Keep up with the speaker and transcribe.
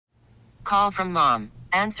Call from mom.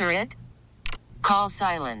 Answer it. Call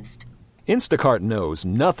silenced. Instacart knows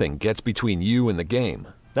nothing gets between you and the game.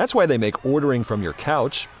 That's why they make ordering from your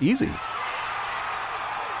couch easy.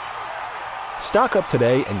 Stock up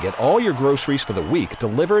today and get all your groceries for the week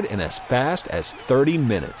delivered in as fast as 30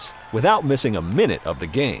 minutes without missing a minute of the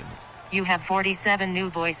game. You have 47 new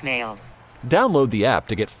voicemails. Download the app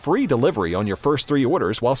to get free delivery on your first 3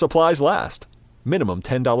 orders while supplies last. Minimum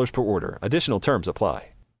 $10 per order. Additional terms apply.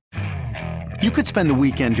 You could spend the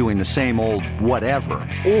weekend doing the same old whatever,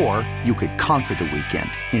 or you could conquer the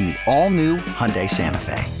weekend in the all-new Hyundai Santa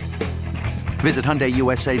Fe. Visit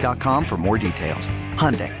HyundaiUSA.com for more details.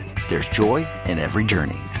 Hyundai, there's joy in every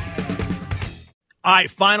journey. All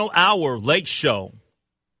right, final hour, Lake Show.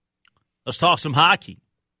 Let's talk some hockey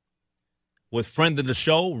with friend of the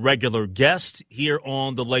show, regular guest here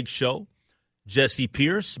on the Lake Show, Jessi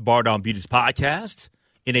Pierce, Bardown Beauties Podcast.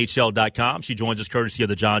 NHL.com. She joins us courtesy of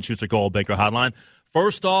the John Schuster Gold Baker Hotline.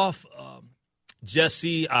 First off,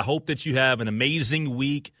 Jessi, I hope that you have an amazing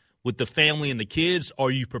week with the family and the kids.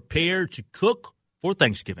 Are you prepared to cook for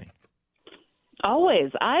Thanksgiving?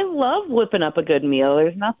 Always. I love whipping up a good meal.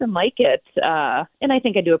 There's nothing like it. And I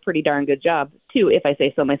think I do a pretty darn good job, too, if I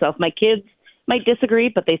say so myself. My kids might disagree,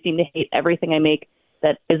 but they seem to hate everything I make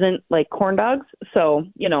that isn't like corn dogs. So,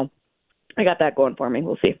 I got that going for me.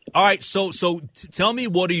 We'll see. All right, so tell me,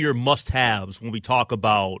 what are your must-haves when we talk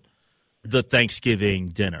about the Thanksgiving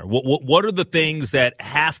dinner? What are the things that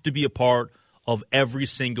have to be a part of every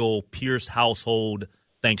single Pierce household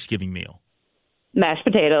Thanksgiving meal? Mashed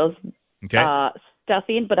potatoes, okay,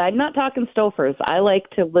 stuffing, but I'm not talking Stouffer's. I like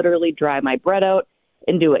to literally dry my bread out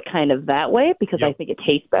and do it kind of that way because I think it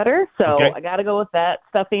tastes better. So I got to go with that.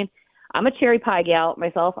 Stuffing. I'm a cherry pie gal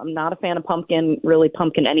myself. I'm not a fan of pumpkin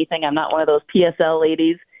anything. I'm not one of those PSL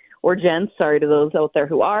ladies or gents. Sorry to those out there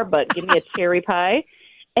who are, but give me a cherry pie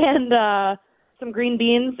and some green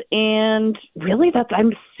beans. And really,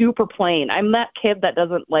 I'm super plain. I'm that kid that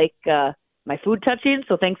doesn't like my food touching,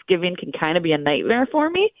 so Thanksgiving can kind of be a nightmare for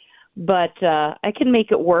me. But I can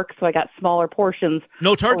make it work, so I got smaller portions.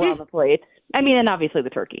 No turkey on the plate. I mean, and obviously the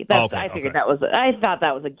turkey. I figured I thought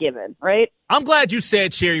that was a given, right? I'm glad you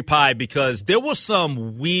said cherry pie because there was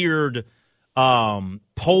some weird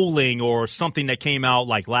polling or something that came out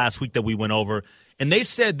like last week that we went over, and they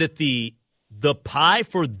said that the pie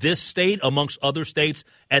for this state, amongst other states,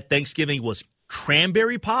 at Thanksgiving was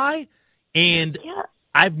cranberry pie, and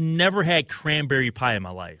I've never had cranberry pie in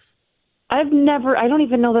my life. I don't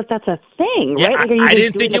even know that that's a thing, yeah, right? I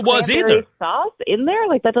didn't think it was either. Sauce in there?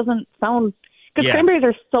 Like, that doesn't sound... Because cranberries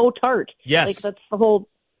are so tart. Yes. Like, that's the whole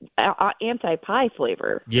anti-pie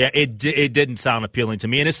flavor. Yeah, it didn't sound appealing to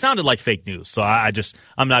me, and it sounded like fake news, so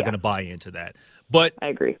I'm not going to buy into that. But I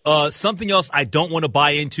agree. Something else I don't want to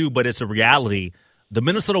buy into, but it's a reality. The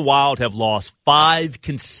Minnesota Wild have lost 5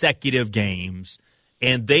 consecutive games,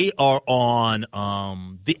 and they are on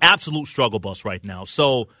the absolute struggle bus right now.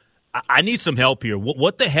 So I need some help here.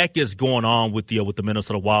 What the heck is going on with the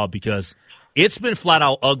Minnesota Wild? Because it's been flat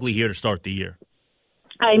out ugly here to start the year.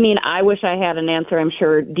 I mean, I wish I had an answer. I'm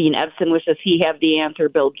sure Dean Evason wishes he had the answer.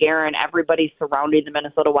 Bill Guerin, everybody surrounding the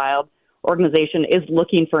Minnesota Wild organization is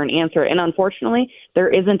looking for an answer. And unfortunately, there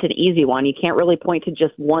isn't an easy one. You can't really point to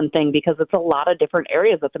just one thing because it's a lot of different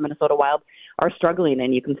areas that the Minnesota Wild are struggling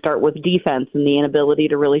in. You can start with defense and the inability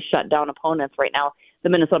to really shut down opponents. Right now, the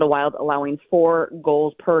Minnesota Wild allowing 4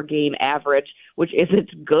 goals per game average, which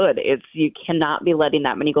isn't good. You cannot be letting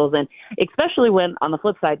that many goals in, especially when, on the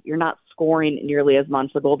flip side, you're not scoring nearly as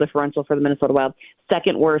much. The goal differential for the Minnesota Wild,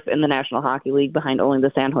 second worst in the National Hockey League behind only the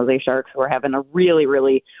San Jose Sharks, who are having a really,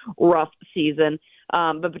 really rough season.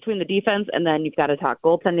 But between the defense and then you've got to talk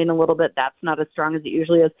goaltending a little bit, that's not as strong as it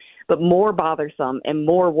usually is. But more bothersome and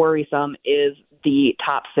more worrisome is the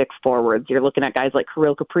top 6 forwards. You're looking at guys like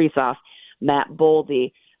Kirill Kaprizov, Matt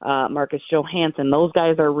Boldy, Marcus Johansson. Those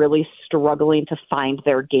guys are really struggling to find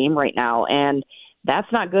their game right now, and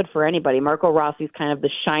that's not good for anybody. Marco Rossi's kind of the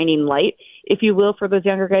shining light, if you will, for those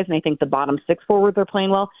younger guys, and I think the bottom 6 forwards are playing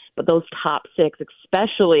well, but those top 6,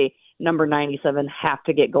 especially number 97, have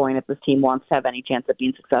to get going if this team wants to have any chance of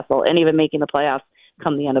being successful and even making the playoffs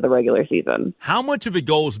come the end of the regular season. How much of it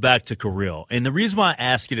goes back to Kirill? And the reason why I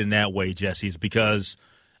ask it in that way, Jessi, is because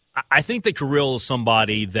I think that Kirill is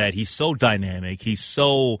somebody that he's so dynamic, he's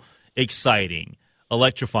so exciting,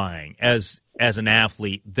 electrifying as an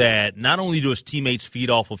athlete that not only do his teammates feed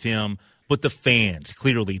off of him, but the fans,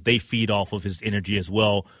 clearly, they feed off of his energy as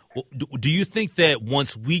well. Do you think that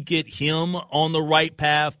once we get him on the right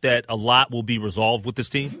path that a lot will be resolved with this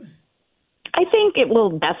team? I I think it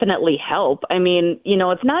will definitely help. I mean,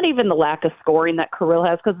 it's not even the lack of scoring that Kirill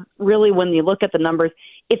has, because really when you look at the numbers,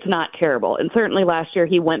 it's not terrible. And certainly last year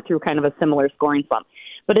he went through kind of a similar scoring slump.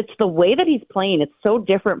 But it's the way that he's playing. It's so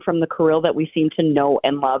different from the Kirill that we seem to know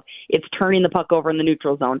and love. It's turning the puck over in the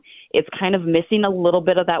neutral zone. It's kind of missing a little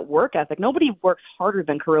bit of that work ethic. Nobody works harder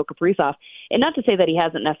than Kirill Kaprizov. And not to say that he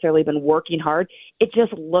hasn't necessarily been working hard. It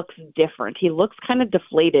just looks different. He looks kind of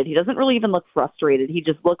deflated. He doesn't really even look frustrated. He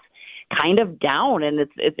just looks kind of down, and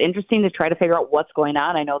it's interesting to try to figure out what's going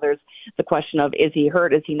on. I know there's the question of, is he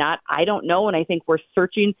hurt, is he not? I don't know, and I think we're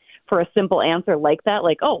searching for a simple answer like that,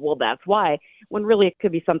 like, oh, well, that's why, when really it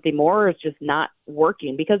could be something more, or it's just not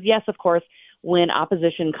working. Because, yes, of course, when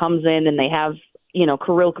opposition comes in and they have,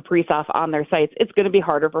 Kirill Kaprizov on their sites, it's going to be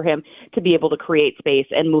harder for him to be able to create space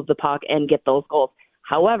and move the puck and get those goals.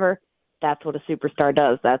 However, that's what a superstar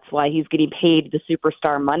does. That's why he's getting paid the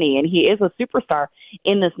superstar money, and he is a superstar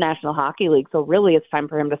in this National Hockey League. So really it's time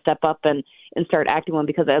for him to step up and start acting one,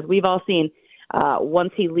 because as we've all seen,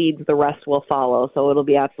 once he leads, the rest will follow. So it'll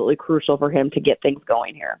be absolutely crucial for him to get things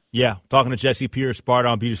going here. Yeah, talking to Jessi Pierce,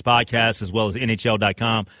 Bardown Beauties Podcast, as well as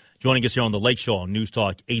NHL.com, joining us here on the Lake Show on News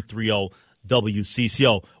Talk 830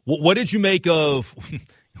 WCCO. What did you make of?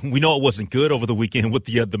 We know it wasn't good over the weekend with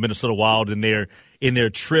the Minnesota Wild in their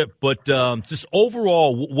trip, but just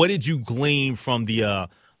overall, what did you glean from the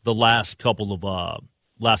last couple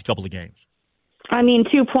of games? I mean,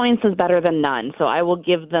 2 points is better than none, so I will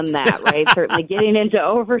give them that, right? Certainly getting into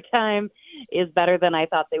overtime is better than I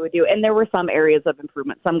thought they would do. And there were some areas of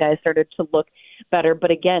improvement. Some guys started to look better. But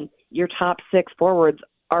again, your top six forwards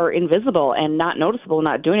are invisible and not noticeable,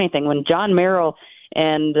 not doing anything. When John Merrill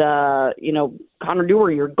and, Connor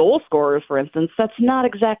Dewar, your goal scorers, for instance, that's not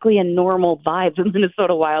exactly a normal vibe the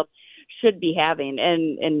Minnesota Wild should be having.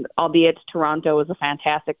 And albeit Toronto is a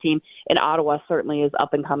fantastic team, and Ottawa certainly is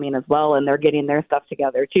up and coming as well, and they're getting their stuff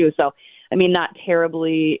together too. So, I mean, not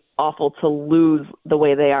terribly awful to lose the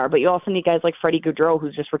way they are, but you also need guys like Freddie Gaudreau,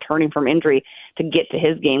 who's just returning from injury, to get to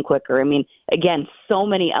his game quicker. I mean, again, so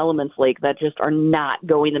many elements, Lake, that just are not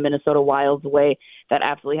going the Minnesota Wild's way that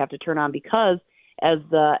absolutely have to turn on, because as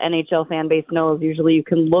the NHL fan base knows, usually you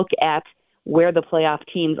can look at where the playoff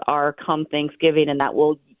teams are come Thanksgiving, and that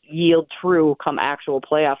will yield true come actual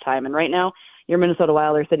playoff time. And right now, your Minnesota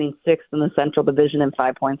Wild are sitting sixth in the Central Division and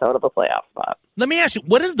 5 points out of a playoff spot. Let me ask you,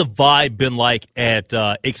 what has the vibe been like at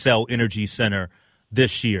XL Energy Center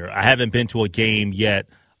this year? I haven't been to a game yet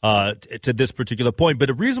to this particular point, but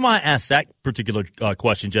the reason why I asked that particular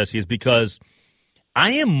question, Jessi, is because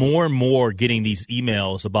I am more and more getting these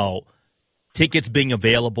emails about tickets being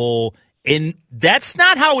available, and that's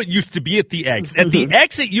not how it used to be at the X. At the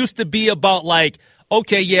X, it used to be about like,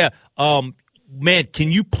 okay, yeah, man,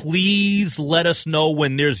 can you please let us know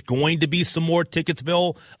when there's going to be some more tickets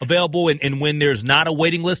available and when there's not a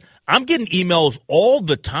waiting list? I'm getting emails all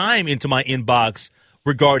the time into my inbox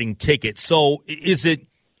regarding tickets. So is it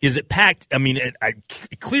packed? I mean,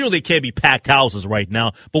 clearly it can't be packed houses right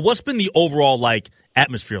now, but what's been the overall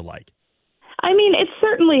atmosphere like? I mean, it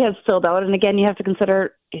certainly has filled out. And again, you have to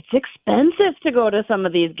consider it's expensive to go to some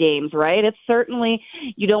of these games, right? It's certainly,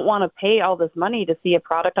 you don't want to pay all this money to see a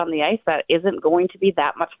product on the ice that isn't going to be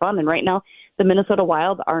that much fun. And right now, the Minnesota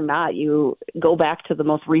Wild are not. You go back to the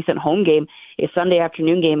most recent home game, a Sunday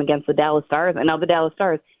afternoon game against the Dallas Stars. And now the Dallas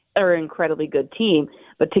Stars are an incredibly good team,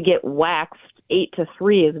 but to get waxed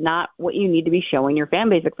 8-3 is not what you need to be showing your fan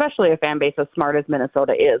base, especially a fan base as smart as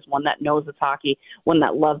Minnesota is, one that knows its hockey, one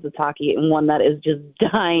that loves its hockey, and one that is just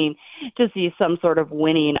dying to see some sort of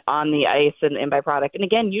winning on the ice and byproduct. And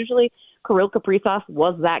again, usually Kirill Kaprizov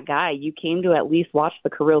was that guy. You came to at least watch the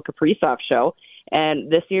Kirill Kaprizov show.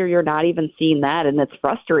 And this year, you're not even seeing that, and it's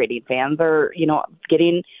frustrating. Fans are,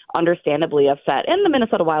 getting understandably upset. And the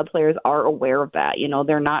Minnesota Wild players are aware of that.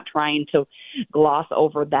 They're not trying to gloss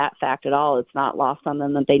over that fact at all. It's not lost on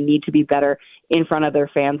them that they need to be better in front of their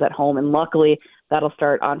fans at home. And luckily, that'll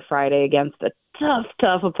start on Friday against a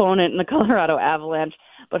tough opponent in the Colorado Avalanche.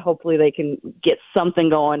 But hopefully they can get something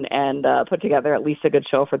going and put together at least a good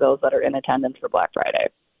show for those that are in attendance for Black Friday.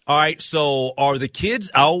 All right, so are the kids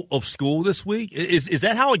out of school this week? Is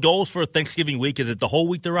that how it goes for Thanksgiving week? Is it the whole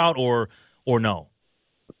week they're out or no?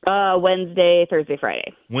 Wednesday, Thursday,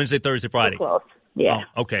 Friday. Wednesday, Thursday, Friday. We're close. Yeah.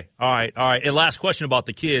 Oh, okay. All right. And last question about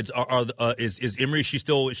the kids: is Emery? She's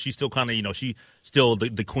still kind of she's still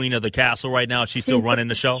the queen of the castle right now. She's still running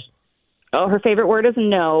the show. Oh, her favorite word is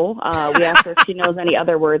no. We asked her if she knows any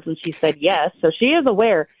other words, and she said yes. So she is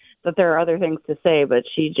aware that there are other things to say, but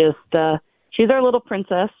she just. She's our little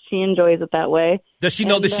princess. She enjoys it that way. Does she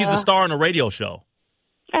know that she's a star on a radio show?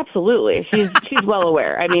 Absolutely. She's well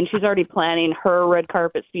aware. I mean, she's already planning her red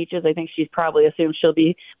carpet speeches. I think she's probably assumed she'll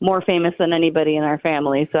be more famous than anybody in our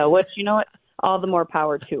family. So, you know what? All the more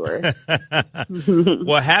power to her.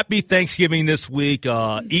 Well, happy Thanksgiving this week.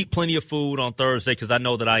 Eat plenty of food on Thursday because I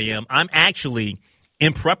know that I am. I'm actually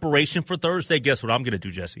in preparation for Thursday. Guess what I'm going to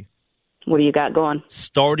do, Jessi? What do you got going?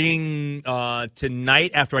 Starting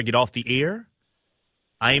tonight after I get off the air,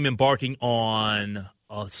 I am embarking on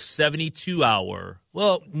a 72-hour,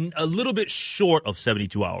 well, a little bit short of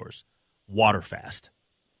 72 hours, water fast.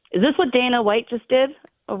 Is this what Dana White just did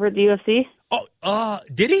over at the UFC? Oh,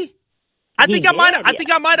 did he? I think I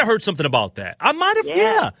might have heard something about that. I might have,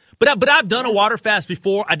 yeah. But I've done a water fast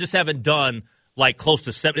before. I just haven't done like close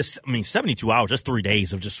to 72 hours. That's 3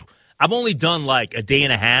 days of just. I've only done like a day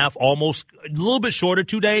and a half, almost a little bit shorter,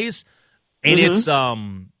 2 days, and it's It's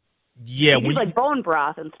like bone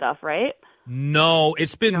broth and stuff, right? No,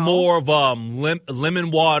 it's been more of lemon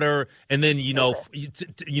water, and then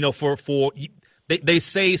they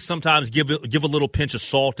say sometimes give a little pinch of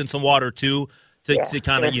salt in some water too. To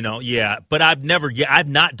kind of, but I've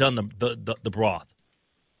not done the broth.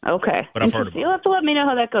 Okay. But I've heard about it. You'll have to let me know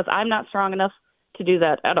how that goes. I'm not strong enough to do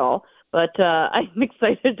that at all, but I'm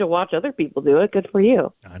excited to watch other people do it. Good for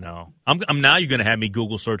you. I know. I'm now you're going to have me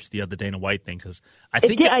Google search the other Dana White thing because I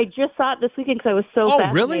just saw it this weekend because I was so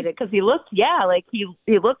fascinated because he looked, he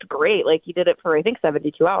looked great. Like he did it for, I think,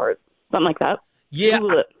 72 hours, something like that. Yeah,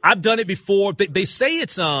 I've done it before. They say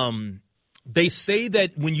it's They say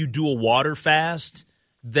that when you do a water fast,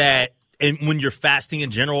 and when you're fasting in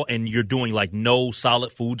general and you're doing like no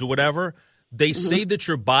solid foods or whatever, they say that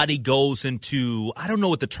your body goes into, I don't know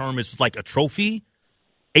what the term is, like atrophy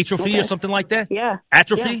or something like that. Yeah.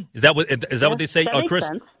 Atrophy? Yeah. Is that what they say? That Chris? makes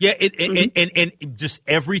sense. Yeah. And just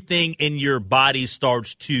everything in your body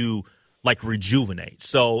starts to like rejuvenate.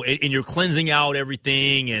 So, and you're cleansing out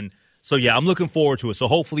everything. And so, yeah, I'm looking forward to it. So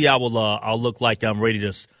hopefully I'll look like I'm ready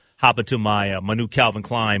to hop into my new Calvin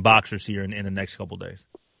Klein boxers here in the next couple of days.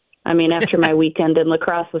 I mean, after my weekend in La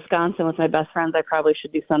Crosse, Wisconsin with my best friends, I probably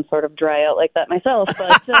should do some sort of dry out like that myself,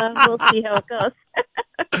 but we'll see how it goes.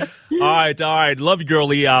 All right. Love you,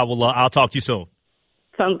 girlie. I'll talk to you soon.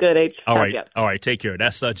 Sounds good, H. All right. Take care.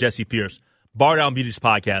 That's Jessi Pierce, Bardown Beauties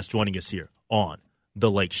Podcast, joining us here on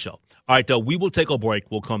The Lake Show. All right, we will take a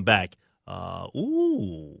break. We'll come back.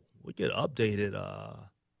 We get updated.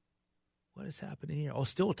 What is happening here? Oh,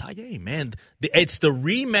 still a tie game, man. It's the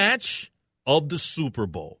rematch of the Super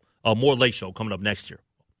Bowl. More Lake Show coming up next year.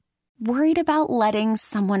 Worried about letting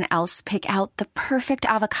someone else pick out the perfect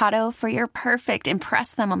avocado for your perfect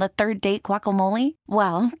impress them on the third date guacamole?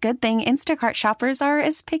 Well, good thing Instacart shoppers are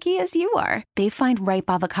as picky as you are. They find ripe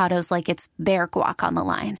avocados like it's their guac on the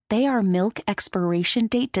line. They are milk expiration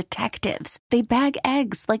date detectives. They bag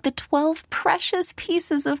eggs like the 12 precious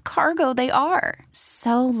pieces of cargo they are.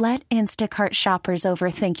 So let Instacart shoppers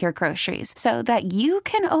overthink your groceries so that you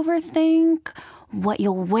can overthink what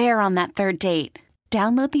you'll wear on that third date.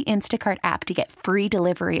 Download the Instacart app to get free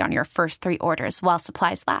delivery on your first 3 orders while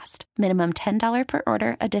supplies last. Minimum $10 per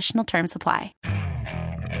order. Additional terms apply.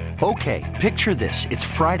 Okay, picture this. It's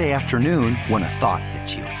Friday afternoon when a thought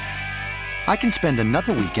hits you. I can spend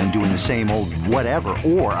another weekend doing the same old whatever,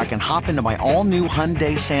 or I can hop into my all-new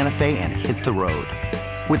Hyundai Santa Fe and hit the road.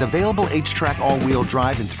 With available H-Track all-wheel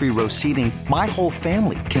drive and 3-row seating, my whole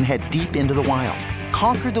family can head deep into the wild.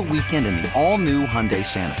 Conquer the weekend in the all-new Hyundai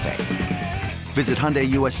Santa Fe. Visit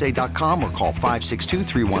HyundaiUSA.com or call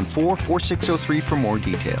 562-314-4603 for more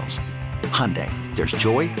details. Hyundai, there's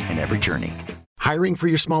joy in every journey. Hiring for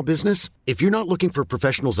your small business? If you're not looking for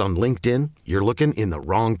professionals on LinkedIn, you're looking in the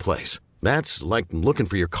wrong place. That's like looking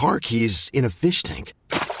for your car keys in a fish tank.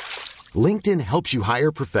 LinkedIn helps you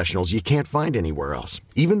hire professionals you can't find anywhere else,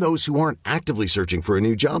 even those who aren't actively searching for a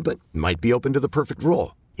new job but might be open to the perfect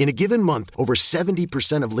role. In a given month, over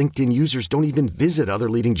 70% of LinkedIn users don't even visit other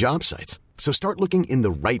leading job sites. So start looking in the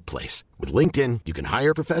right place. With LinkedIn, you can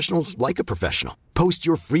hire professionals like a professional. Post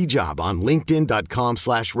your free job on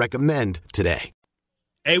linkedin.com/recommend today.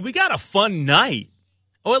 Hey, we got a fun night,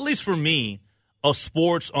 or at least for me, of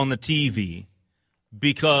sports on the TV,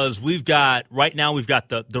 because right now we've got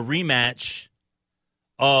the rematch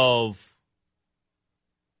of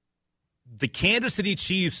the Kansas City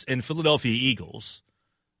Chiefs and Philadelphia Eagles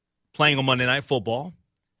playing on Monday Night Football.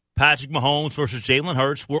 Patrick Mahomes versus Jalen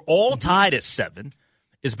Hurts. We're all tied at 7.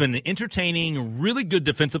 It's been an entertaining, really good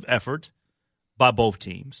defensive effort by both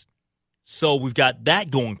teams. So we've got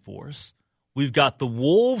that going for us. We've got the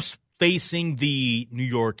Wolves facing the New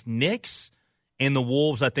York Knicks, and the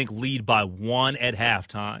Wolves, I think, lead by 1 at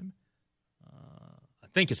halftime. I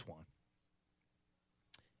think it's 1.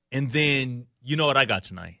 And then, you know what I got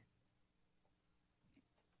tonight?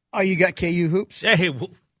 Oh, you got KU hoops? Hey,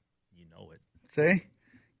 well, you know it. See?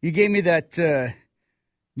 You gave me that,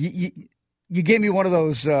 you gave me one of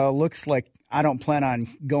those looks like I don't plan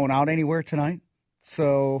on going out anywhere tonight.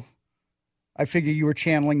 So I figure you were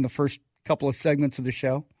channeling the first couple of segments of the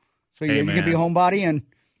show. So you're going to be a homebody and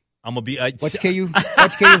I'm going to be. Watch KU hoops.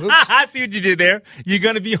 I see what you did there. You're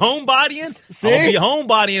going to be homebodying? See? I'm going to be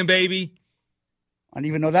homebodying, baby. I didn't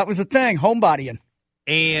even know that was a thing, homebodying.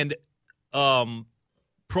 And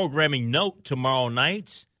programming note, tomorrow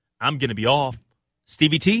night, I'm going to be off.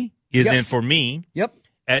 Stevie T is in for me. Yep.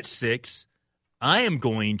 At 6. I am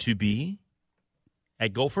going to be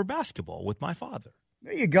at Gopher basketball with my father.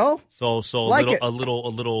 There you go. So like a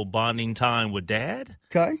little bonding time with Dad.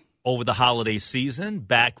 Okay. Over the holiday season.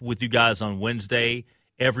 Back with you guys on Wednesday.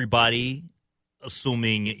 Everybody,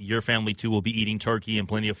 assuming your family too, will be eating turkey and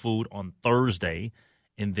plenty of food on Thursday,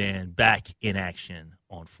 and then back in action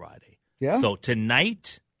on Friday. Yeah. So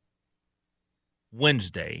tonight,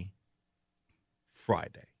 Wednesday,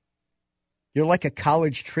 Friday. You're like a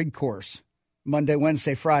college trig course. Monday,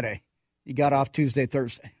 Wednesday, Friday. You got off Tuesday,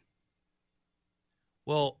 Thursday.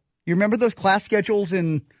 Well, you remember those class schedules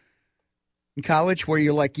in college where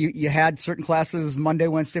you're like you had certain classes Monday,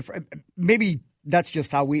 Wednesday, Friday? Maybe that's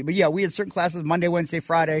just how we had certain classes Monday, Wednesday,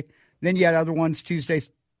 Friday. Then you had other ones Tuesdays,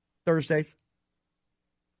 Thursdays.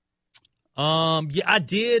 Yeah, I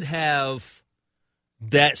did have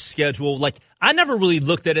that schedule. Like, I never really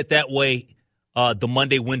looked at it that way. The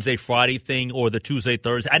Monday, Wednesday, Friday thing, or the Tuesday,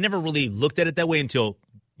 Thursday. I never really looked at it that way until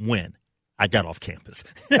when I got off campus.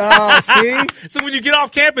 Oh, see? So when you get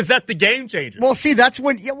off campus, that's the game changer. Well, see, that's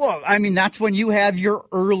when that's when you have your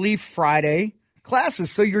early Friday classes,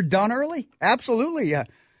 so you're done early. Absolutely, yeah.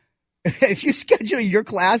 If you schedule your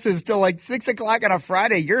classes till like 6 o'clock on a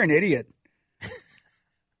Friday, you're an idiot.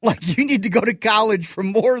 Like, you need to go to college for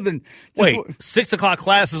more than... Wait, 6 o'clock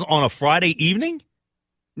classes on a Friday evening?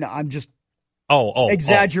 No, I'm just... Oh,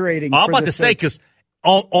 exaggerating. I'm about to say, because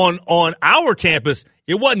on our campus,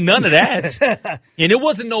 it wasn't none of that. And it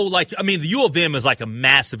wasn't the U of M is like a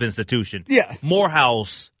massive institution. Yeah.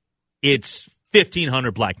 Morehouse, it's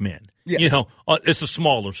 1,500 black men. Yeah. You know, it's a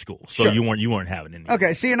smaller school, so sure. you weren't having any.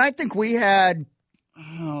 Okay, see, and I think we had...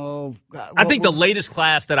 I think the latest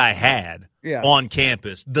class that I had on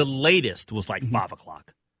campus, the latest was like 5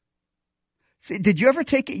 o'clock. See, did you ever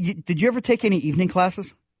take any evening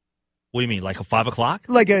classes? What do you mean, like a 5 o'clock?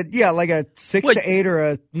 Like a 6 to 8 or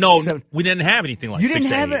a... No, 7. We didn't have anything like 6 to 8. You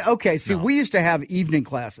didn't have it? Okay, see, we used to have evening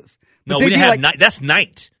classes. No, we didn't have night. That's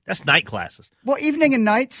night. That's night classes. Well, evening and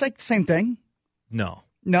night's like the same thing. No.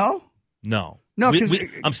 No? No. No, because...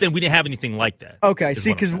 I'm saying we didn't have anything like that. Okay,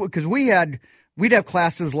 see, because we'd have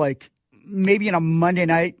classes like maybe on a Monday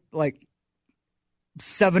night, like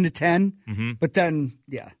 7 to 10, but then,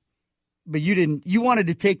 But you wanted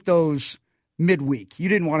to take those midweek. You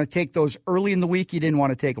didn't want to take those early in the week. You didn't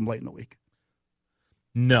want to take them late in the week.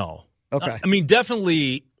 No. Okay. I mean,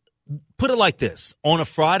 definitely put it like this. On a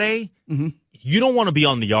Friday, you don't want to be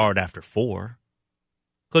on the yard after 4.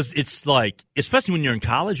 Because it's like, especially when you're in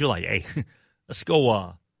college, you're like, hey, let's go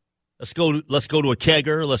to a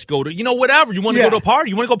kegger. Let's go to, whatever. You want to go to a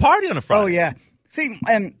party. You want to go party on a Friday. Oh, yeah. See,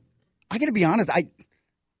 and I got to be honest.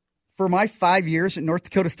 For my 5 years at North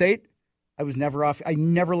Dakota State, I was never off. I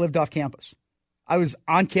never lived off campus. I was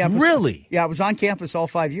on campus. Really? Yeah, I was on campus all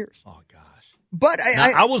 5 years. Oh, gosh. But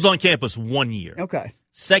I was on campus 1 year. Okay.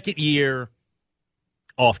 Second year,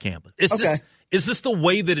 off campus. Is this the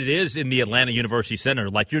way that it is in the Atlanta University Center?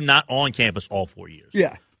 Like, you're not on campus all 4 years.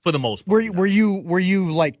 Yeah. For the most part. Were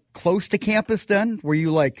you like close to campus then? Were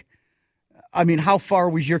you like, I mean, how far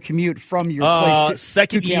was your commute from your place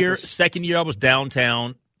to campus? Second year I was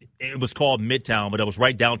downtown. It was called Midtown, but I was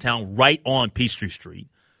right downtown, right on Peachtree Street.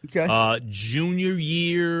 Okay. Junior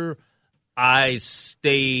year, I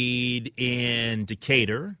stayed in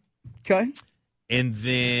Decatur. Okay. And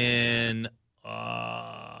then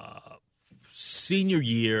senior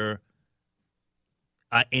year,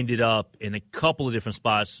 I ended up in a couple of different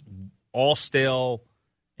spots, Austell,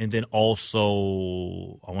 and then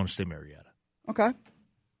also, I want to say Marietta. Okay.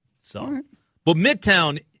 So, all right. But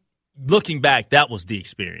Midtown, looking back, that was the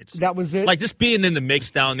experience. That was it? Like, just being in the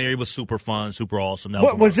mix down there, it was super fun, super awesome.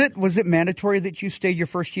 Was it mandatory that you stayed your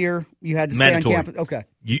first year? You had to stay on campus? Okay.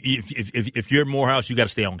 If you're at Morehouse, you got to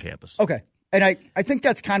stay on campus. Okay. And I think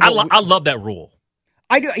that's kind of... I love that rule.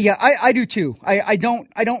 I do. Yeah, I do too. I don't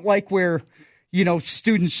like where,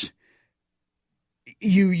 students,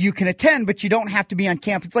 you can attend, but you don't have to be on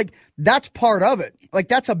campus. Like, that's part of it. Like,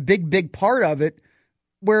 that's a big, big part of it,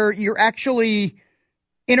 where you're actually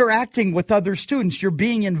interacting with other students. You're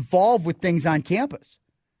being involved with things on campus.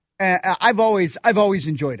 I've always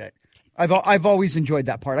enjoyed it. I've always enjoyed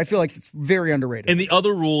that part. I feel like it's very underrated. And the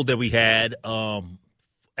other rule that we had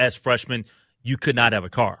as freshmen, you could not have a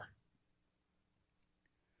car.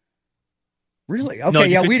 Really? Okay. No,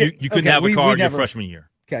 you couldn't have a car your freshman year.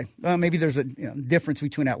 Okay. Maybe there's a difference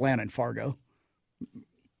between Atlanta and Fargo.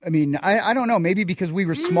 I mean, I don't know. Maybe because we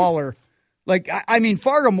were smaller. Like, I mean,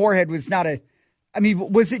 Fargo Moorhead was not a. I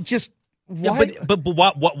mean, was it just? Why? Yeah, but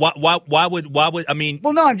why would I mean?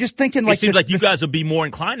 Well, no, I'm just thinking like it seems like you guys would be more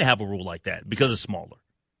inclined to have a rule like that because it's smaller.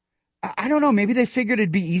 I don't know. Maybe they figured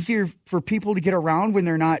it'd be easier for people to get around when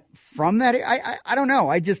they're not from that. I don't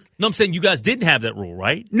know. No, I'm saying you guys didn't have that rule,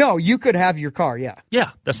 right? No, you could have your car. Yeah. Yeah,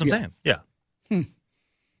 that's what I'm saying. Yeah.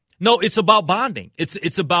 No, it's about bonding.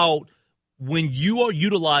 It's about when you are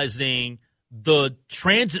utilizing the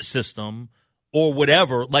transit system or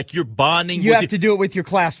whatever, like you're bonding. You have to do it with your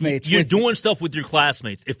classmates. You're doing stuff with your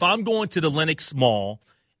classmates. If I'm going to the Lenox Mall,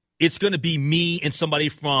 it's going to be me and somebody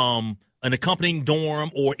from an accompanying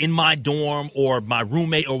dorm or in my dorm or my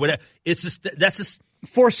roommate or whatever. That's just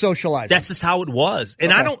for socializing. That's just how it was.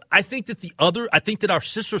 And okay. I think that our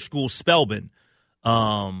sister school, Spelman,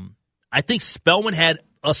 I think Spelman had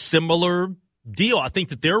a similar deal. I think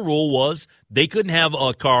that their rule was they couldn't have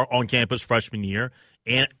a car on campus freshman year,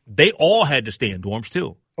 and they all had to stay in dorms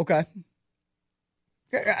too. Okay.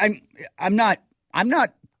 I'm not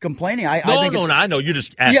complaining. I know you're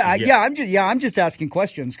just asking. I'm just asking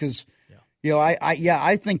questions because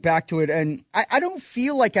I think back to it, and I don't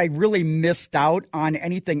feel like I really missed out on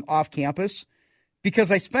anything off campus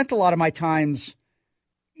because I spent a lot of my time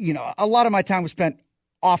was spent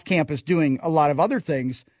off campus doing a lot of other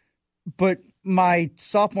things. But my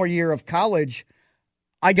sophomore year of college,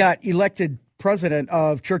 I got elected president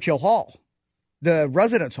of Churchill Hall, the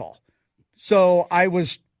residence hall. So I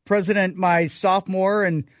was president my sophomore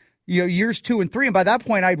and years 2 and 3. And by that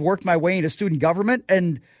point, I'd worked my way into student government.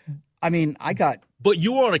 And I mean, But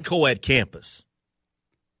you were on a co-ed campus.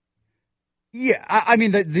 Yeah, I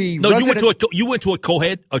mean you went to a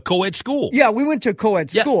co-ed school. Yeah, we went to a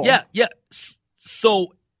co-ed school. Yeah.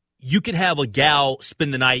 So you could have a gal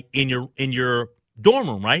spend the night in your dorm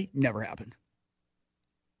room, right? Never happened.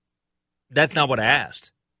 That's not what I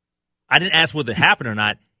asked. I didn't ask whether it happened or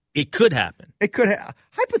not. It could happen. It could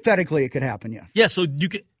hypothetically it could happen. Yes. Yeah. So you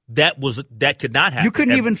could. That could not happen. You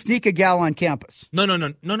couldn't even sneak a gal on campus. No.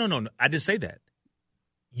 I didn't say that.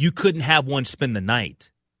 You couldn't have one spend the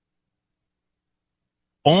night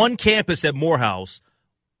on campus at Morehouse.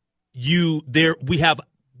 They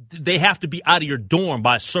have to be out of your dorm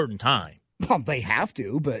by a certain time. Well, they have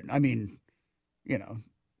to, but I mean, I'm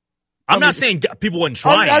not saying people weren't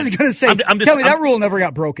trying. I was going to say, that rule never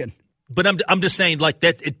got broken. But I'm just saying, like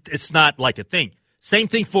that, it's not like a thing. Same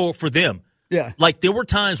thing for them. Yeah. Like there were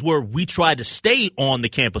times where we tried to stay on the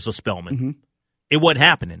campus of Spelman. Mm-hmm. It wasn't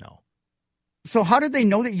happening though. So how did they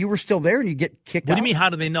know that you were still there and you get kicked out? What do you mean? How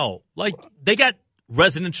do they know? Like they got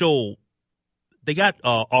residential. They got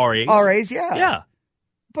RAs. RAs, yeah. Yeah.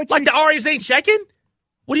 But the RAs ain't checking?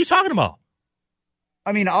 What are you talking about?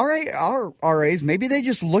 I mean, our RAs, maybe they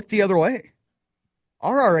just looked the other way.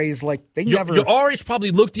 Our RAs, never. Your RAs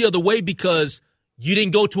probably looked the other way because you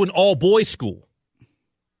didn't go to an all-boys school.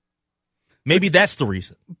 Maybe that's the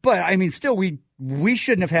reason. But, I mean, still, we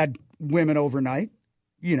shouldn't have had women overnight.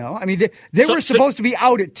 I mean, they were supposed to be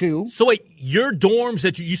out at 2. So, wait, your dorms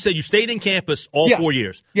that you said you stayed in campus all 4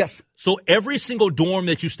 years? Yes. So, every single dorm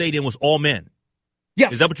that you stayed in was all men?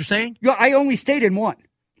 Yes. Is that what you're saying? Yeah, I only stayed in one.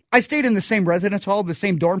 I stayed in the same residence hall, the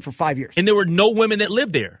same dorm for 5 years. And there were no women that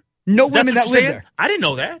lived there? No women that lived there. I didn't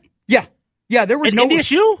know that. Yeah. Yeah, there were no.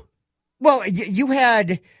 NDSU? Well, you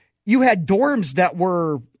had dorms that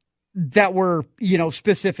were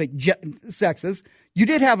specific sexes. You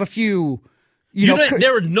did have a few.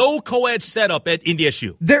 There were no co-ed setup at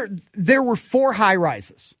NDSU. There were 4 high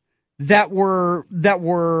rises that were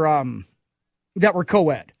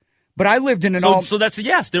co-ed. But I lived in an So that's a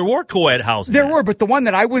yes. There were co-ed housing. There were, but the one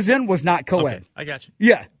that I was in was not co-ed. Okay, I got you.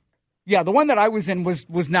 Yeah. Yeah, the one that I was in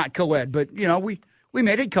was not co-ed. But, we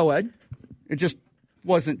made it co-ed. It just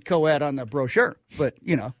wasn't co-ed on the brochure. But,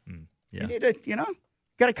 Yeah. You need to,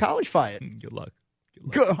 got to college-fy it. Good luck.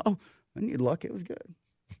 Oh, I need luck. It was good.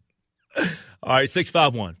 All right,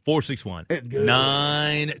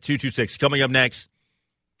 651-461-9226. Coming up next,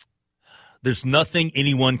 there's nothing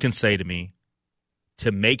anyone can say to me to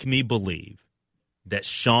make me believe that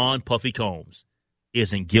Sean Puffy Combs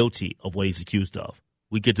isn't guilty of what he's accused of.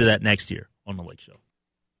 We get to that next year on The Lake Show.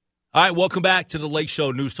 All right, welcome back to The Lake Show,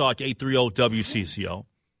 News Talk 830 WCCO.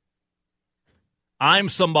 I'm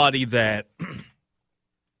somebody that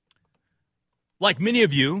like many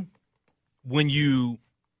of you, when you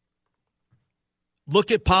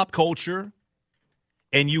look at pop culture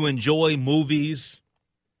and you enjoy movies,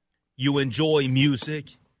 you enjoy music,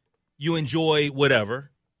 you enjoy whatever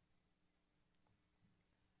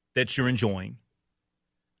that you're enjoying,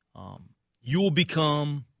 you will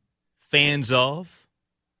become fans of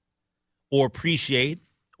or appreciate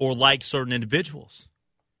or like certain individuals.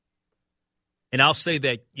 And I'll say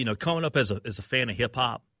that, coming up as a fan of hip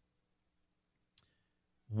hop,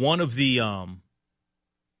 one of the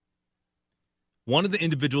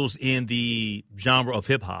individuals in the genre of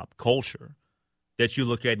hip hop culture that you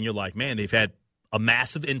look at and you're like, man, they've had a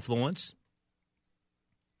massive influence.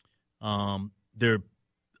 They're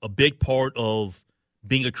a big part of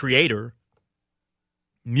being a creator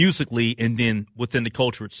musically and then within the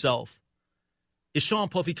culture itself is Sean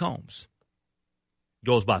Puffy Combs.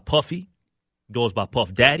 Goes by Puffy, goes by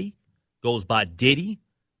Puff Daddy, goes by Diddy,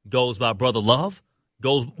 goes by Brother Love,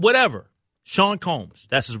 goes whatever. Sean Combs,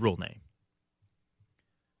 that's his real name.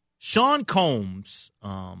 Sean Combs,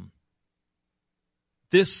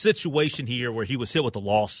 this situation here where he was hit with a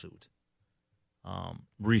lawsuit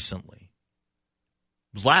recently.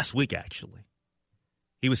 It was last week, actually.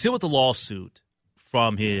 He was hit with a lawsuit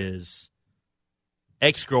from his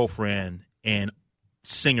ex-girlfriend and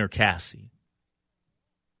singer Cassie.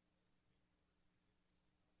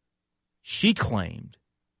 She claimed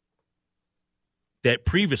that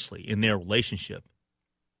previously in their relationship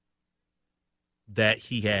that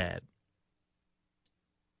he had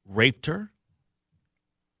raped her,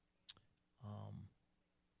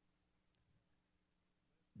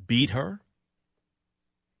 beat her,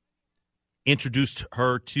 introduced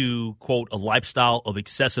her to, quote, a lifestyle of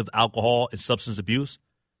excessive alcohol and substance abuse.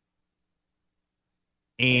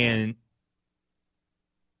 And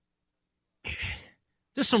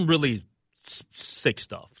there's some really sick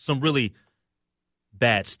stuff, some really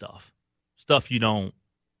bad stuff, stuff you'd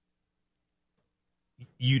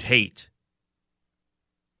hate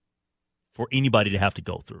for anybody to have to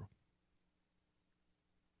go through.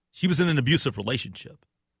 She was in an abusive relationship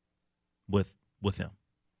with him.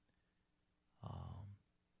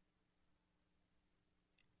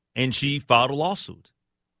 And she filed a lawsuit.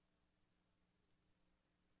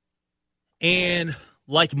 And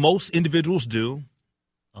like most individuals do,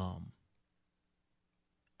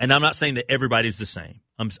 and I'm not saying that everybody's the same.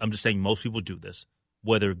 I'm just saying most people do this,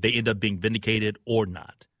 whether they end up being vindicated or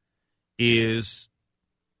not, is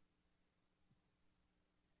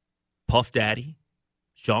Puff Daddy,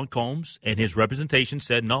 Sean Combs, and his representation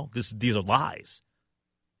said, no, these are lies.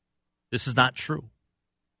 This is not true.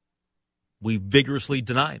 We vigorously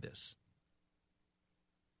deny this.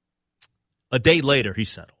 A day later, he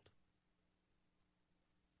settled.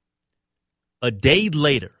 A day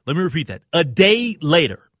later, let me repeat that. A day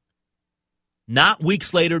later, not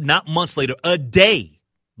weeks later, not months later, a day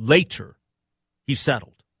later, he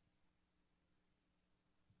settled.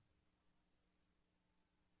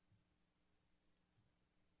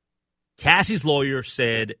 Cassie's lawyer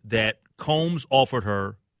said that Combs offered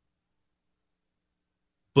her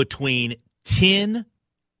between 10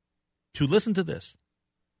 to, listen to this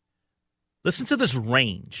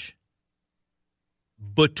range,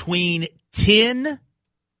 between $10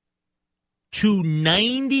 to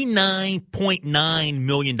 $99.9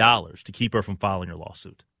 million to keep her from filing her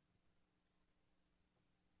lawsuit.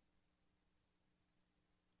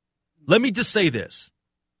 Let me just say this.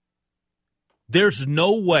 There's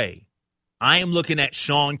no way I am looking at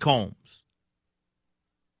Sean Combs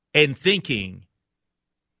and thinking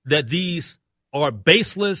that these are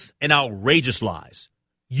baseless and outrageous lies.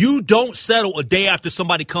 You don't settle a day after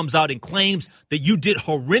somebody comes out and claims that you did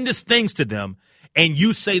horrendous things to them, and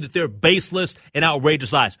you say that they're baseless and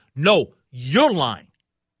outrageous lies. No, you're lying.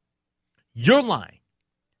 You're lying.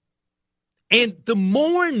 And the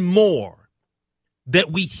more and more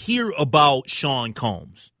that we hear about Sean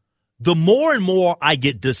Combs, the more and more I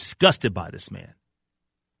get disgusted by this man.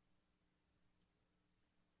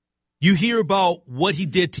 You hear about what he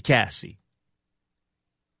did to Cassie.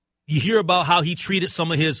 You hear about how he treated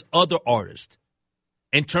some of his other artists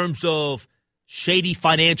in terms of shady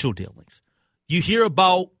financial dealings. You hear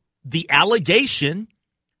about the allegation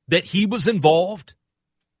that he was involved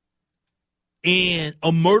in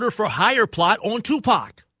a murder for hire plot on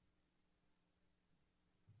Tupac.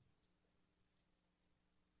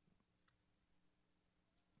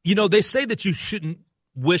 You know, they say that you shouldn't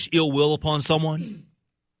wish ill will upon someone.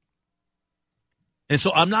 And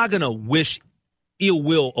so I'm not going to wish ill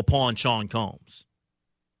will upon Sean Combs.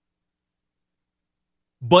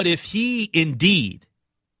 But if he indeed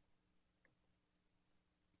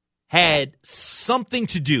had something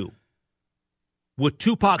to do with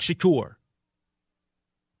Tupac Shakur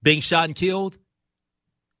being shot and killed,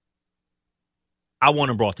 I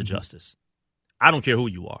want him brought to justice. I don't care who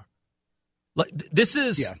you are. Like this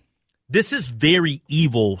is very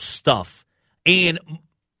evil stuff. And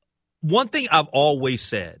one thing I've always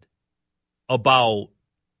said about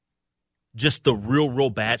just the real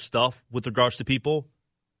bad stuff with regards to people,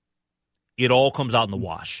 it all comes out in the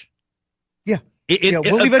wash. Yeah.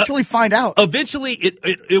 We'll eventually find out. Eventually,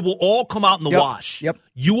 it will all come out in the wash. Yep.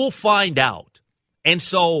 You will find out. And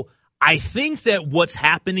so I think that what's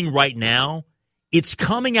happening right now, it's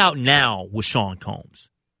coming out now with Sean Combs.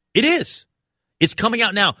 It is. It's coming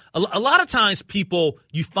out now. A lot of times people,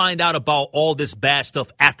 you find out about all this bad stuff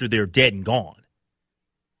after they're dead and gone.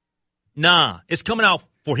 Nah, it's coming out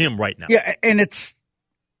for him right now. Yeah, and it's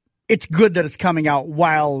good that it's coming out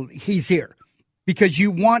while he's here because you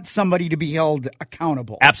want somebody to be held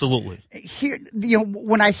accountable. Absolutely. Here,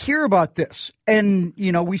 when I hear about this and,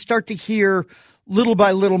 we start to hear little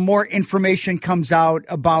by little more information comes out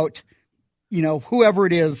about, whoever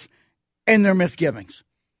it is and their misgivings.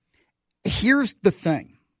 Here's the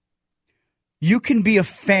thing. You can be a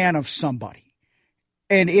fan of somebody.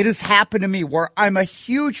 And it has happened to me where I'm a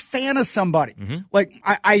huge fan of somebody. Mm-hmm. Like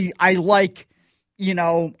I like,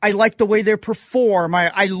 I like the way they perform.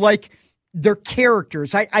 I like their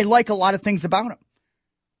characters. I like a lot of things about them.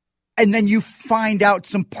 And then you find out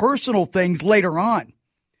some personal things later on.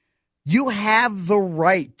 You have the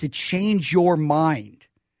right to change your mind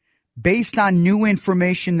based on new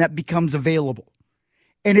information that becomes available.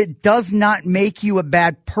 And it does not make you a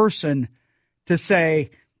bad person to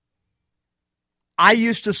say, I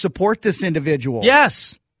used to support this individual.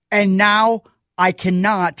 Yes. And now I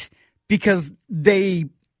cannot because they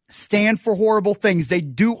stand for horrible things. They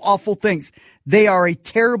do awful things. They are a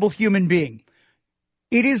terrible human being.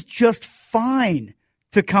 It is just fine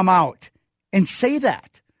to come out and say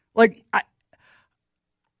that. Like,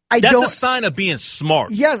 That's a sign of being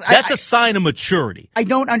smart. Yes. That's a sign of maturity. I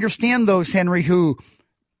don't understand those, Henry, who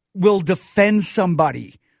will defend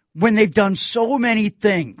somebody when they've done so many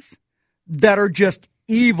things that are just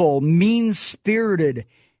evil, mean-spirited,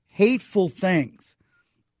 hateful things,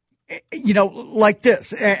 like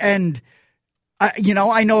this. And,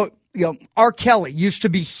 I know, R. Kelly used to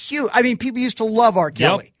be huge. I mean, people used to love R.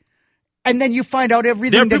 Kelly. Yep. And then you find out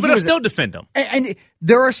everything. There are people that still defend him. And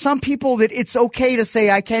there are some people that it's okay to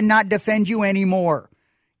say, I cannot defend you anymore.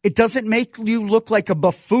 It doesn't make you look like a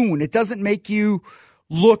buffoon. It doesn't make you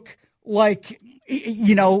look like,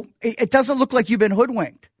 it doesn't look like you've been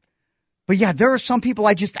hoodwinked. But yeah, there are some people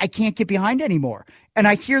I can't get behind anymore. And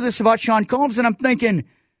I hear this about Sean Combs and I'm thinking,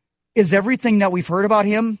 is everything that we've heard about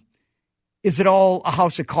him, is it all a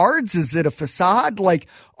house of cards? Is it a facade? Like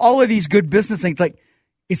all of these good business things, like,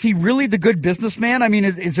 is he really the good businessman? I mean,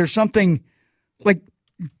 is there something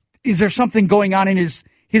going on in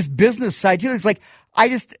his business side too? It's like,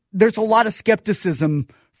 there's a lot of skepticism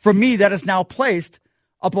from me that is now placed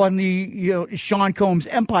upon the Sean Combs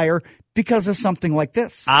empire because of something like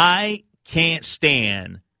this. I can't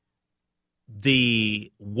stand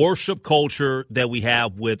the worship culture that we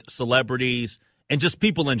have with celebrities and just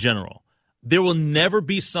people in general. There will never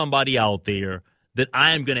be somebody out there that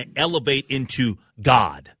I am going to elevate into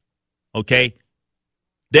God, okay?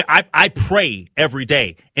 I pray every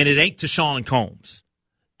day, and it ain't to Sean Combs.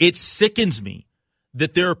 It sickens me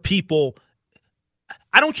that there are people,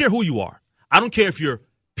 I don't care who you are. I don't care if you're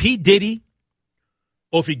P. Diddy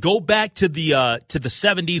or if you go back to the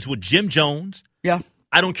 70s with Jim Jones. Yeah.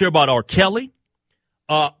 I don't care about R. Kelly.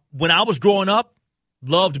 When I was growing up,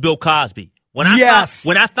 loved Bill Cosby. When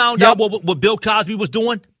I found out what Bill Cosby was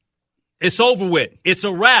doing, it's over with. It's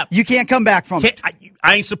a wrap. You can't come back from it.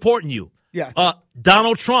 I ain't supporting you. Yeah.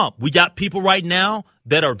 Donald Trump. We got people right now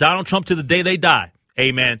that are Donald Trump to the day they die.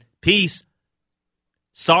 Amen. Peace.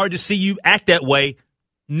 Sorry to see you act that way.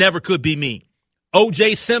 Never could be me.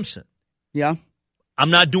 O.J. Simpson. Yeah. I'm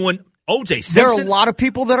not doing O.J. Simpson. There are a lot of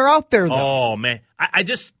people that are out there, though. Oh, man. I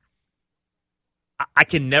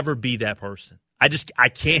can never be that person. I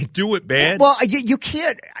can't do it, man. Well, you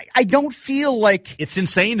can't. I don't feel like it's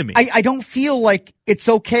insane to me. I don't feel like it's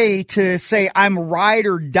okay to say I'm ride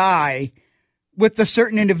or die with a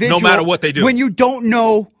certain individual. No matter what they do. When you don't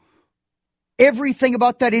know everything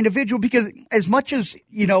about that individual, because as much as,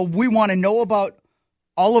 we want to know about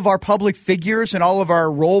all of our public figures and all of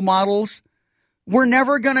our role models, we're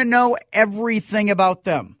never going to know everything about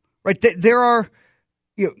them, right? There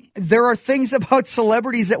are things about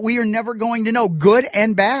celebrities that we are never going to know, good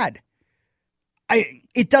and bad.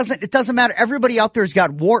 It doesn't matter. Everybody out there has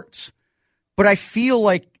got warts, but I feel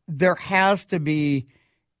like there has to be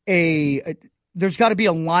there's got to be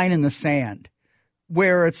a line in the sand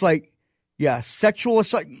where it's like, yeah, sexual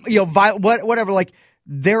assault, whatever. Like,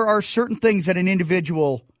 there are certain things that an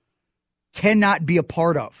individual cannot be a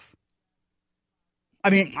part of. I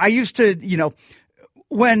mean, I used to,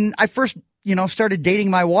 when I first, started dating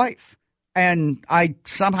my wife, and I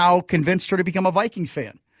somehow convinced her to become a Vikings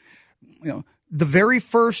fan. The very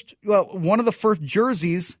first, one of the first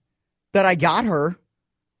jerseys that I got her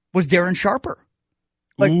was Darren Sharper.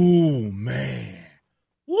 Like, ooh, man.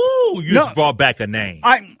 Woo, you just brought back a name.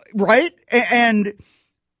 Right? And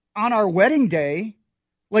on our wedding day,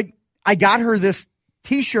 like, I got her this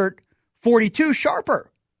T-shirt, 42 Sharper,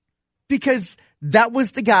 because that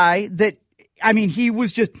was the guy that, I mean, he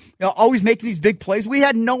was just always making these big plays. We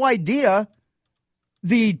had no idea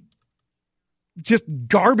the just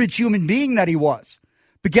garbage human being that he was.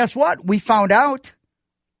 But guess what? We found out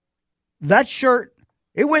that shirt,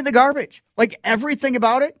 it went in the garbage. Like, everything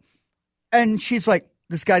about it. And she's like,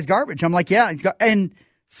 this guy's garbage. I'm like, yeah. And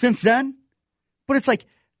since then, but it's like,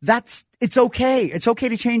 it's okay. It's okay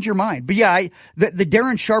to change your mind. But yeah, the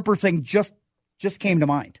Darren Sharper thing just came to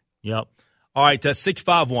mind. Yep. All right,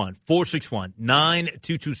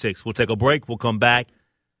 651-461-9226. We'll take a break. We'll come back.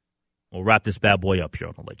 We'll wrap this bad boy up here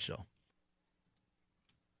on the Lake Show.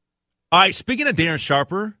 All right, speaking of Darren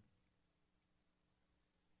Sharper,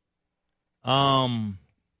 okay,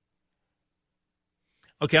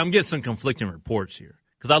 I'm getting some conflicting reports here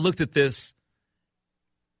because I looked at this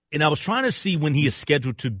and I was trying to see when he is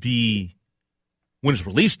scheduled to be, when his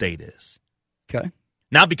release date is. Okay.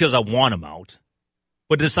 Not because I want him out,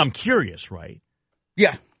 but just I'm curious, right?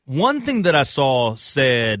 Yeah. One thing that I saw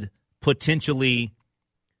said potentially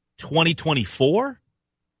 2024,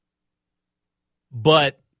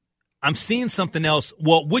 but I'm seeing something else.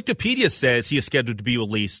 Well, Wikipedia says he is scheduled to be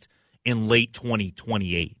released in late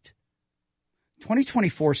 2028.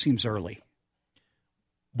 2024 seems early.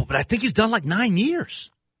 But I think he's done like 9 years,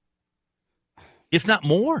 if not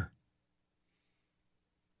more.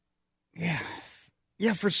 Yeah.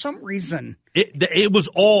 Yeah, for some reason. It was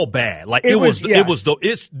all bad. Like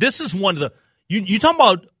this is one of the, you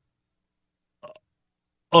talking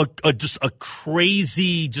about just a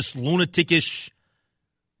crazy, just lunatikish,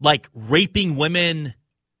 like raping women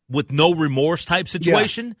with no remorse type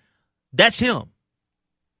situation. Yeah. That's him.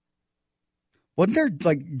 Wasn't there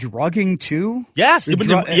like drugging too? Yes.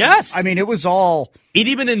 Yes. I mean, it was all. It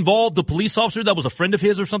even involved the police officer that was a friend of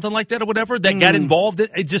his or something like that or whatever that got involved.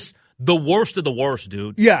 It just the worst of the worst,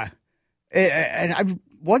 dude. Yeah. And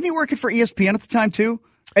wasn't he working for ESPN at the time too?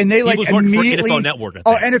 And they like he was working immediately for NFL Network. I think.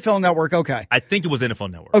 Oh, NFL Network. Okay. I think it was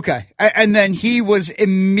NFL Network. Okay. And then he was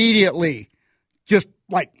immediately just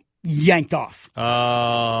like yanked off.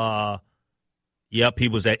 Yep, he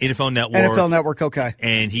was at NFL Network. NFL Network, okay.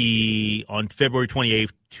 And he, on February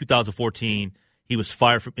 28th, 2014, he was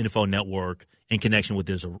fired from NFL Network in connection with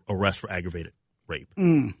his arrest for aggravated rape.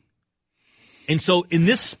 Mm. And so in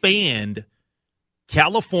this span,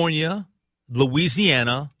 California,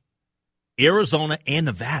 Louisiana, Arizona, and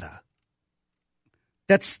Nevada.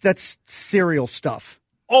 That's serial stuff.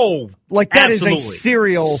 Oh, like that absolutely. Is a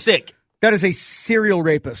serial. Sick. That is a serial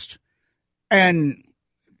rapist. And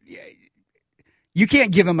you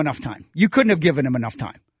can't give him enough time. You couldn't have given him enough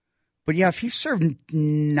time. But yeah, if he served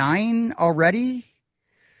 9 already,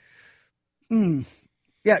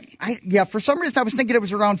 yeah. For some reason, I was thinking it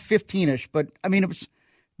was around 15-ish. But I mean, it was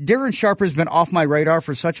Darren Sharper has been off my radar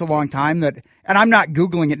for such a long time that, and I'm not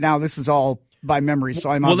Googling it now. This is all by memory. So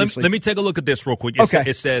I'm obviously. Let me take a look at this real quick.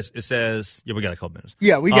 It says. Yeah, we got a couple minutes.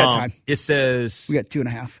 Yeah, we got time. It says we got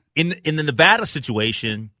 2.5. In the Nevada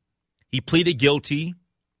situation, he pleaded guilty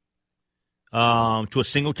to a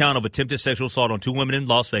single count of attempted sexual assault on 2 women in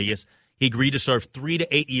Las Vegas. He agreed to serve 3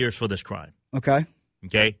 to 8 years for this crime. Okay.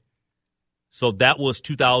 So that was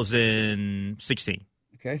 2016.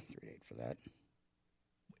 Okay, 3 to 8 for that.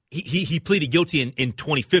 He pleaded guilty in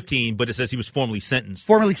 2015, but it says he was formally sentenced.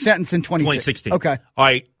 Formally sentenced in 2016. Okay. All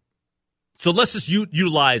right. So let's just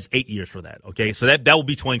utilize 8 years for that, okay? So that will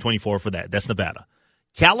be 2024 for that. That's Nevada.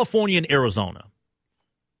 California and Arizona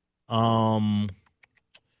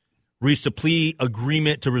reached a plea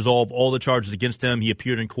agreement to resolve all the charges against him. He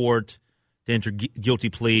appeared in court to enter guilty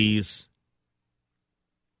pleas.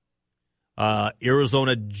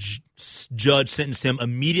 Arizona judge sentenced him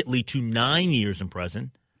immediately to 9 years in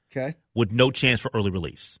prison. Okay. With no chance for early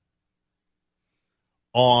release.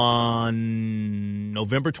 On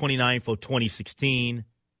November 29th of 2016,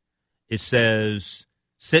 it says,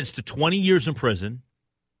 sentenced to 20 years in prison.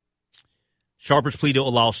 Sharper's plea to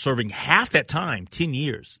allow serving half that time, 10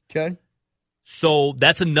 years. Okay. So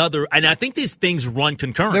that's another, and I think these things run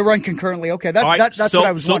concurrently. They run concurrently. Okay, that's what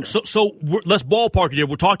I was wondering. So let's ballpark it here.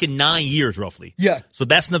 We're talking 9 years roughly. Yeah. So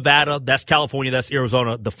that's Nevada, that's California, that's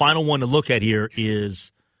Arizona. The final one to look at here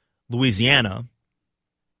is Louisiana.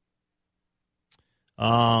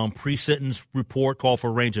 Pre-sentence report called for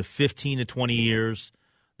a range of 15 to 20 years.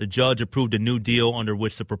 The judge approved a new deal under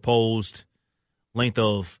which the proposed length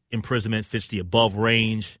of imprisonment fits the above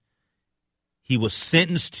range. He was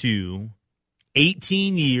sentenced to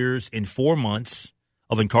 18 years and 4 months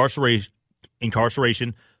of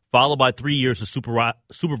incarceration, followed by 3 years of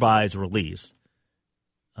supervised release.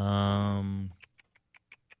 Once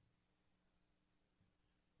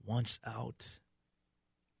out.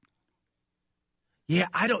 Yeah,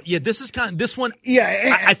 this is kind of this one.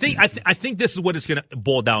 Yeah, I think this is what it's going to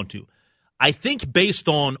boil down to. I think based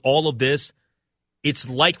on all of this, it's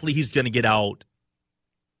likely he's going to get out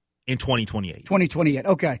in 2028. 2028.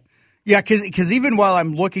 Okay. Yeah, because even while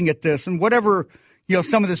I'm looking at this and whatever,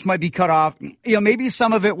 some of this might be cut off, maybe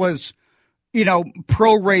some of it was,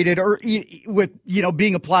 prorated or with,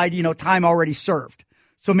 being applied, time already served.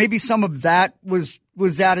 So maybe some of that was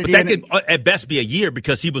added in. But that could at best be a year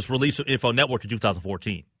because he was released from Info Network in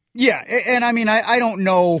 2014. Yeah, and I mean, I don't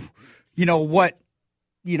know, what,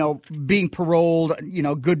 being paroled,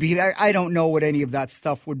 good behavior. I don't know what any of that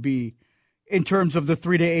stuff would be in terms of the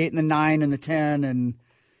 3 to 8 and the 9 and the 10. And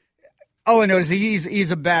all I know is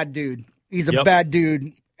he's a bad dude. He's a bad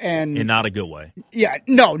dude. And in not a good way. Yeah,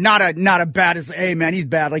 no, not a bad as, hey, man, he's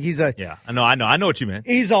bad. Like yeah, I know what you meant.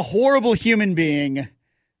 He's a horrible human being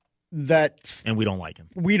and we don't like him.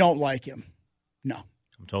 We don't like him. No.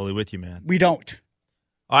 I'm totally with you, man. We don't.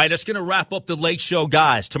 All right, that's going to wrap up the Lake Show,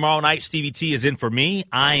 guys. Tomorrow night, Stevie T is in for me.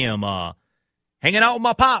 I am hanging out with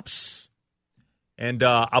my pops. And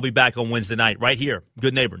I'll be back on Wednesday night right here.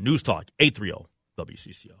 Good Neighbor, News Talk, 830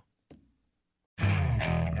 WCCO.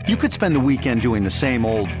 You could spend the weekend doing the same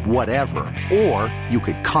old whatever, or you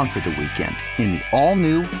could conquer the weekend in the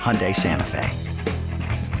all-new Hyundai Santa Fe.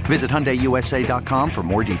 Visit HyundaiUSA.com for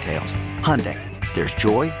more details. Hyundai, there's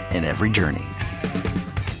joy in every journey.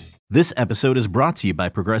 This episode is brought to you by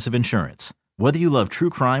Progressive Insurance. Whether you love true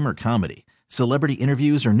crime or comedy, celebrity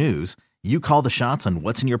interviews or news, you call the shots on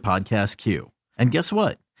what's in your podcast queue. And guess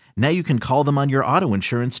what? Now you can call them on your auto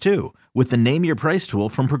insurance too with the Name Your Price tool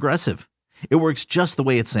from Progressive. It works just the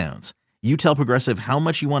way it sounds. You tell Progressive how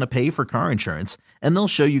much you want to pay for car insurance, and they'll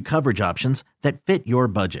show you coverage options that fit your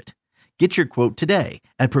budget. Get your quote today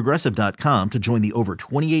at Progressive.com to join the over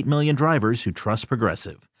 28 million drivers who trust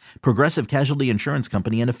Progressive. Progressive Casualty Insurance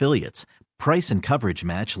Company and Affiliates. Price and coverage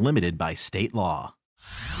match limited by state law.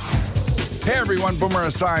 Hey everyone, Boomer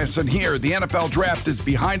Esiason here. The NFL Draft is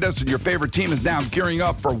behind us and your favorite team is now gearing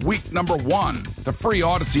up for week number 1. The free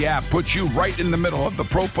Odyssey app puts you right in the middle of the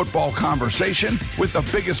pro football conversation with the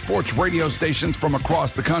biggest sports radio stations from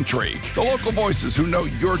across the country. The local voices who know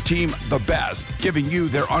your team the best, giving you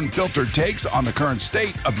their unfiltered takes on the current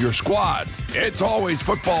state of your squad. It's always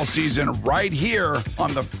football season right here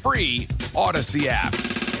on the free Odyssey app.